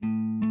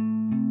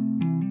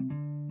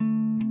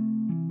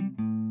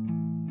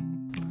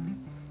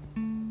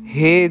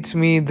Hey, it's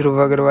me, Dhruv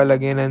Agarwal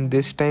again, and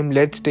this time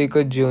let's take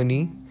a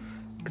journey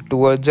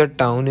towards a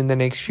town in the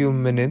next few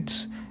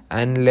minutes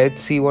and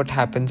let's see what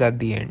happens at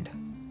the end.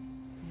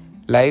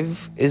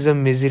 Life is a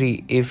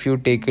misery if you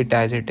take it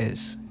as it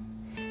is.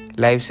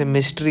 Life's a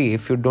mystery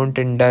if you don't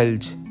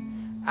indulge,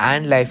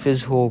 and life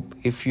is hope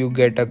if you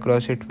get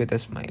across it with a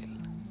smile.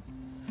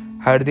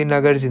 हर दिन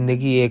अगर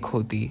जिंदगी एक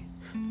होती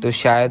तो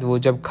शायद वो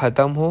जब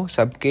खत्म हो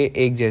सबके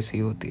एक जैसी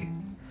होती.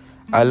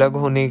 अलग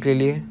होने के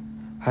लिए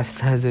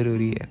हंसना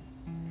जरूरी है.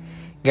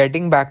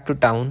 Getting back to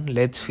town,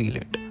 let's feel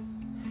it.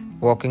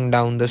 Walking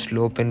down the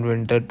slope in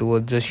winter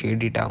towards a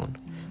shady town,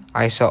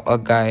 I saw a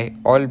guy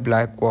all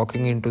black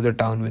walking into the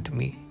town with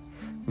me.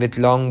 With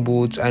long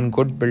boots and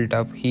good built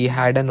up, he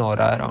had an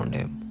aura around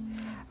him.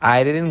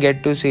 I didn't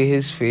get to see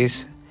his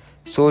face,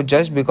 so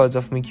just because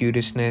of my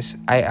curiousness,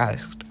 I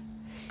asked.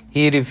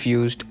 He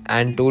refused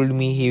and told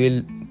me he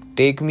will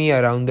take me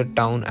around the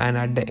town, and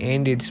at the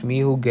end, it's me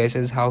who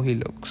guesses how he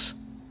looks.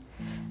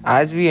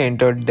 As we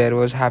entered, there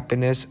was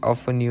happiness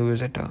of a new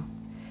visitor.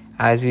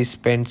 As we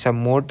spent some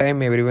more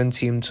time, everyone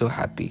seemed so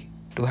happy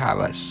to have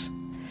us.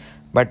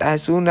 But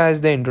as soon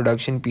as the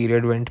introduction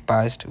period went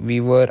past, we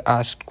were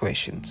asked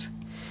questions.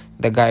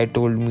 The guy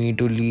told me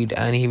to lead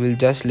and he will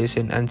just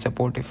listen and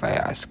support if I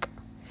ask.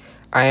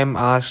 I am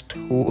asked,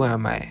 who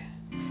am I?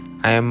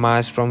 I am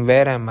asked, from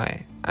where am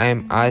I? I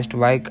am asked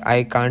why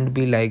I can't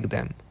be like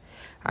them.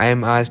 I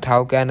am asked,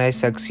 how can I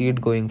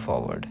succeed going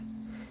forward?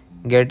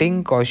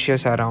 Getting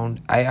cautious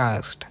around, I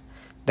asked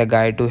the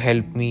guy to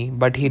help me,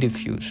 but he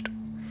refused.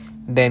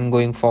 Then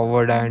going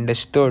forward, I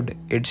understood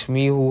it's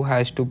me who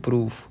has to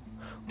prove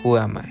who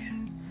am I.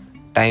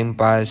 Time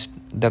passed,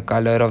 the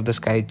color of the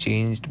sky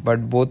changed,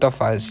 but both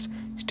of us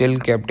still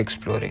kept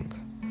exploring.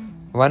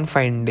 One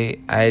fine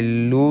day, I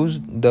lose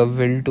the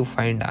will to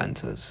find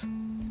answers.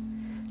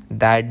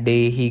 That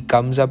day, he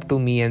comes up to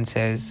me and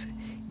says,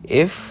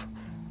 if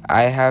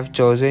I have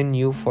chosen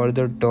you for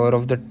the tour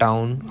of the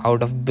town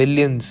out of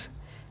billions,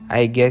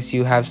 I guess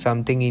you have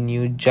something in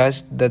you,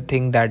 just the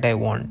thing that I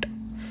want.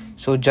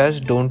 So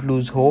just don't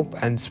lose hope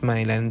and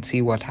smile and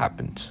see what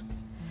happens.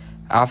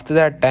 After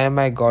that time,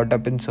 I got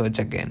up in search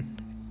again.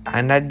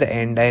 And at the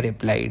end, I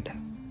replied,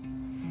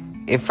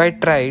 if I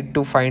tried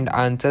to find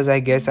answers, I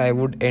guess I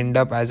would end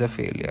up as a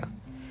failure.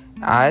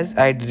 As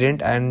I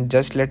didn't and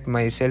just let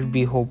myself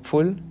be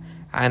hopeful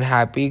and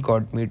happy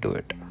got me to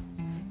it.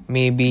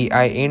 Maybe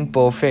I ain't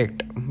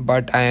perfect,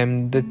 but I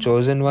am the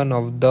chosen one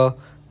of the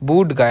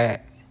boot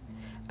guy,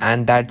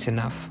 and that's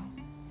enough.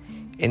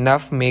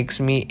 Enough makes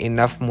me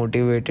enough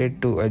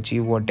motivated to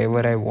achieve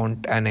whatever I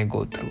want and I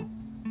go through.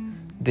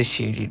 This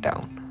shady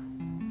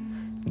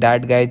town.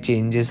 That guy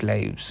changes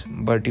lives,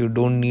 but you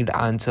don't need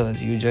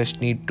answers, you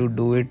just need to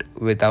do it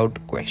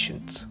without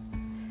questions.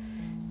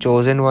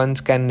 Chosen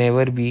ones can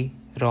never be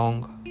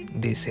wrong,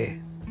 they say.